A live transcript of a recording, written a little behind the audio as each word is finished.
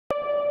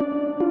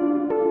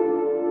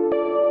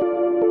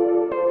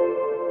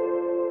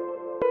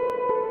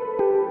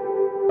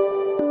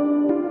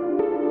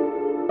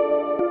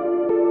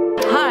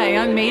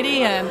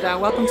Mady, and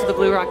welcome to the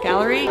Bluerock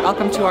Gallery.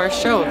 Welcome to our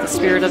show, The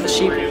Spirit of the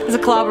Sheep. It's a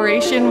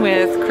collaboration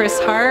with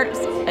Harse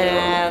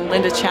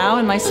and Chow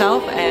and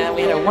myself, and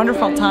we had a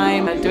wonderful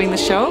time doing the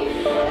show,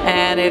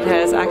 and it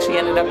has actually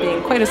ended up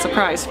being quite a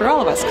surprise for all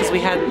of us because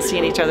we hadn't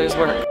seen each other's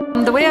work.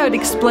 The way I would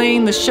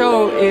explain the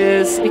show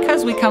is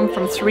because we come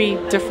from three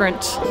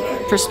different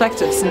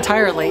perspectives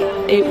entirely,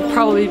 it would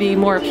probably be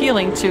more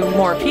appealing to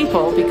more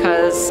people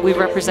because we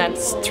represent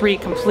three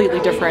completely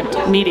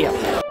different media.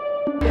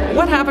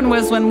 What happened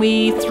was when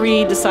we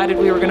three decided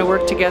we were going to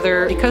work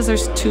together, because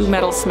there's two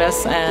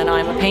metalsmiths and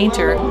I'm a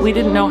painter, we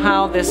didn't know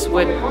how this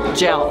would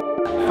gel.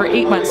 For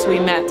 8 months we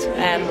met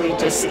and we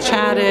just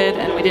chatted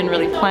and we didn't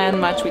really plan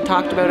much. We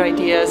talked about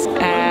ideas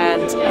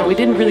and we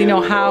didn't really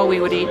know how we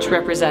would each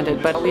represent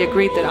it, but we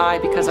agreed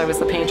that because I was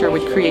the painter,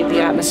 would create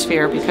the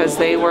atmosphere because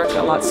they work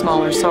a lot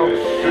smaller. So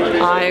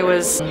I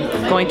was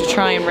going to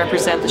try and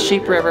represent the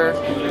Sheep River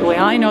the way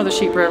I know the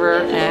Sheep River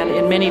and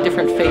in many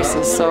different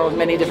faces, so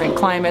many different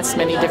climates,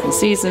 many different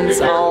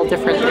seasons, all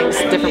different things,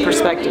 different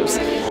perspectives.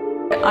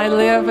 I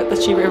live at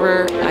the Sheep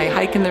River, I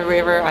hike in the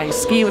river, I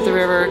ski with the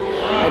river,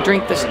 I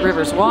drink the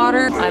river's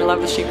water. I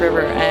love the Sheep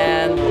River,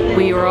 and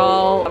we were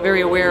all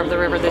very aware of the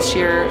river this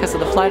year because of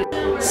the flood.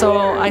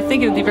 So I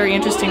think it would be very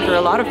interesting for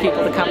a lot of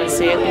people to come and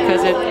see it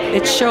because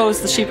it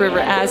shows the Sheep River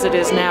as it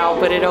is now,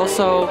 but it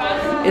also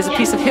is a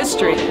piece of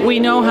history. We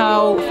know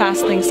how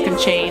fast things can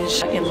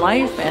change in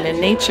life and in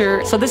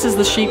nature, so this is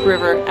the Sheep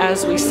River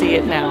as we see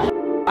it now.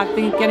 I've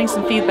been getting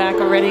some feedback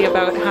already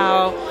about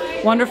how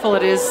wonderful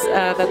it is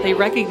that they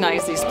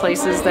recognize these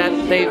places that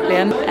they've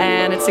been,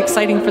 and it's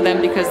exciting for them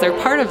because they're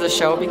part of the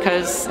show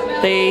because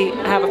they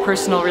have a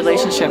personal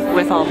relationship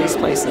with all these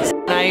places.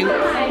 And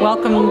I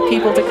welcome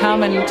people to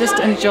come and just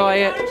enjoy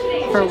it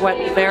for what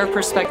their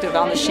perspective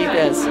on the sheep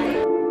is.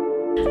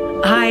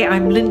 Hi,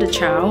 I'm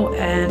Chow,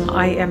 and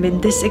I am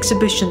in this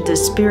exhibition, The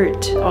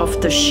Spirit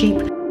of the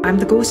Sheep. I'm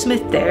the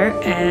Goldsmith there,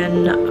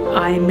 and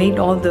I made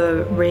all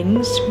the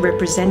rings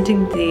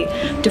representing the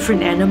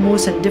different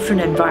animals and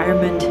different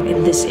environment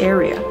in this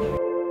area.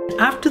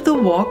 After the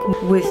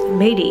walk with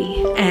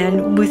Mady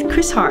and with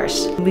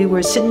Harse, we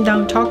were sitting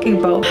down talking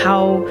about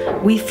how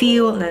we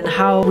feel and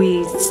how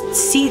we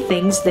see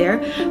things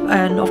there.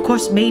 And of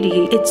course,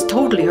 Mady, it's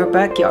totally her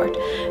backyard.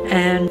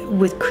 And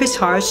with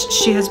Harse,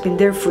 she has been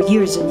there for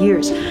years and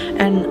years.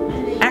 And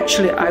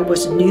actually, I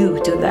was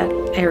new to that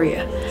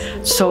area.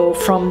 So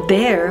from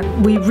there,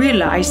 we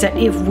realized that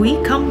if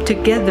we come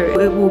together,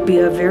 it will be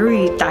a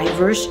very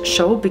diverse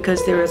show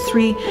because there are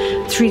three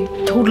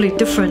totally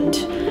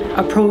different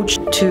approach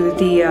to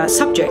the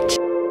subject.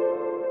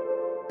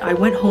 I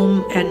went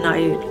home and I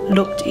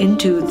looked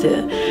into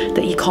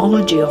the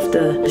ecology of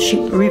the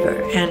Sheep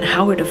River and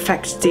how it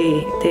affects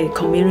the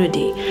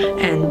community,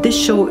 and this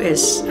show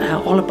is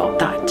all about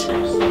that.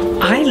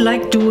 I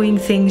like doing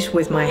things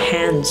with my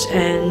hands,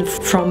 and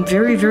from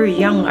very, very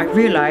young I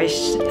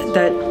realized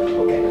that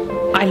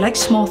I like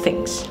small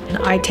things.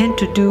 I tend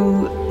to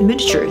do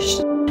miniatures,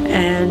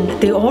 and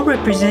they all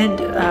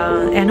represent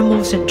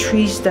animals and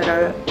trees that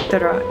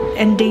are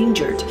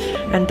endangered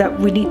and that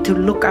we need to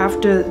look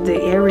after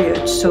the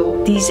area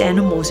so these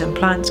animals and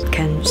plants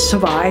can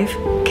survive,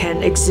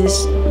 can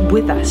exist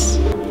with us.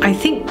 I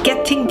think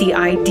getting the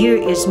idea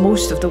is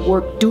most of the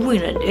work.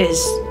 Doing it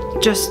is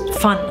just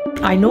fun.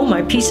 I know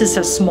my pieces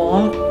are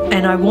small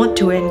and I want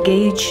to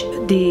engage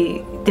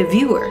the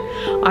viewer.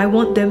 I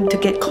want them to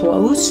get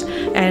close,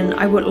 and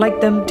I would like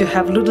them to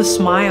have a little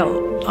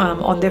smile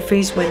on their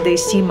face when they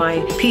see my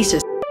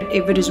pieces.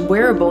 If it is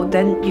wearable,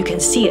 then you can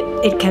see it.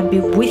 It can be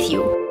with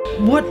you.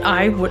 What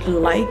I would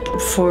like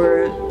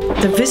for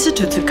the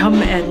visitor to come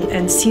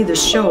and see the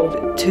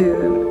show,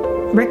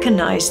 to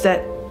recognize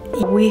that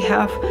we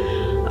have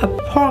a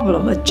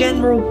problem, a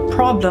general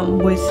problem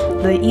with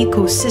the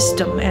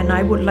ecosystem, and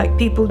I would like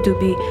people to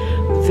be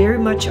very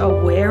much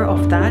aware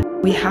of that.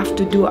 We have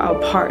to do our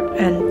part,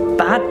 and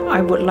that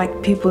I would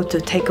like people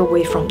to take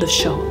away from the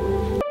show.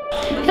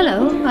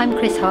 Hello, I'm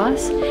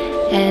Harse,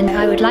 and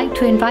I would like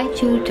to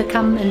invite you to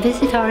come and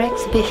visit our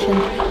exhibition,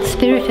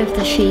 Spirit of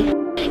the Sheep.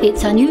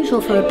 It's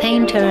unusual for a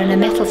painter and a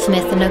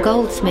metalsmith and a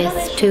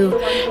goldsmith to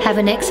have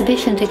an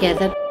exhibition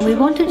together. We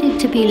wanted it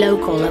to be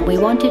local, and we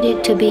wanted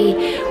it to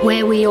be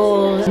where we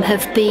all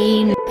have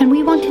been, and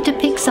we wanted to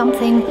pick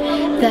something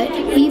that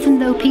even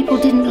though people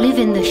didn't live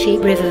in the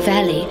Sheep River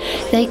Valley,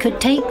 they could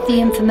take the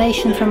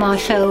information from our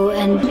show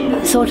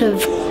and sort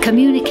of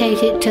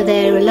communicate it to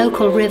their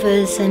local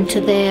rivers and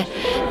to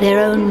their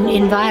own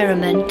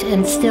environment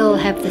and still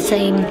have the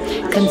same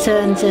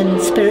concerns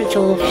and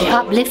spiritual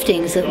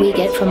upliftings that we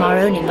get from our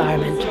own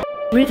environment.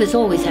 Rivers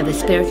always have a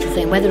spiritual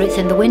thing, whether it's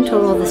in the winter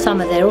or the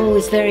summer. They're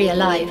always very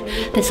alive.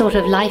 They're sort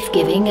of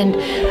life-giving, and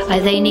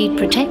they need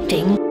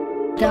protecting.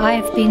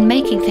 I've been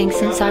making things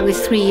since I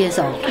was 3 years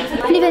old.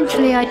 And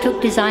eventually I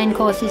took design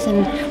courses,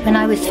 and when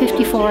I was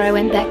 54 I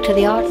went back to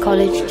the art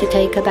college to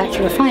take a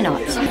Bachelor of Fine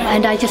Arts.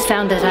 And I just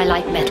found that I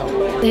like metal.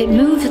 It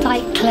moves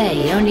like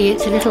clay, only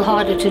it's a little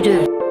harder to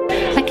do.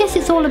 I guess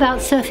guess it's all about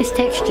surface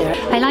texture.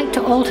 I like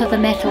to alter the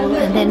metal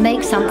and then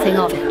make something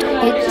of it.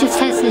 It just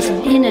has this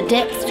inner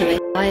depth to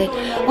it. I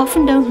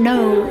often don't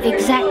know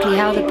exactly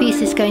how the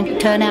piece is going to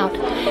turn out.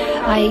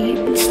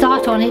 I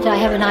start on it, I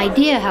have an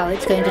idea how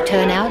it's going to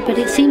turn out, but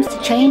it seems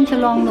to change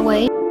along the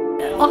way.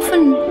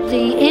 Often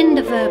the end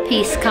of a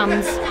piece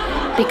comes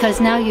because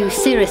now you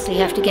seriously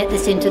have to get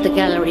this into the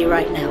gallery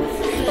right now.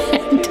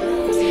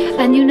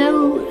 And you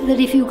know that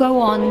if you go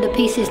on, the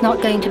piece is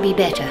not going to be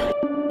better.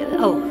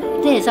 Oh,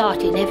 there's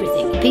art in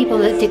everything. People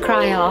that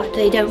decry art,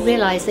 they don't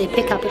realize they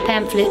pick up a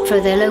pamphlet for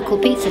their local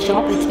pizza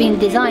shop. It's been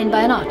designed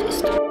by an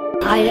artist.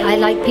 I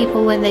like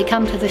people when they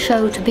come to the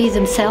show to be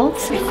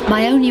themselves.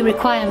 My only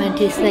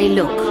requirement is they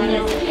look.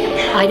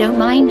 I don't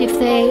mind if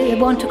they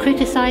want to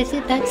criticize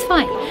it, that's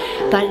fine.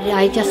 But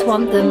I just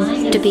want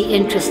them to be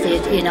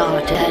interested in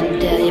art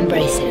and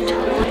embrace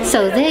it.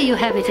 So there you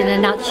have it in a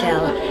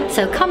nutshell.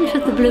 So come to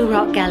the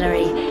Bluerock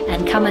Gallery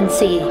and come and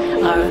see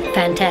our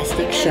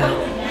fantastic show.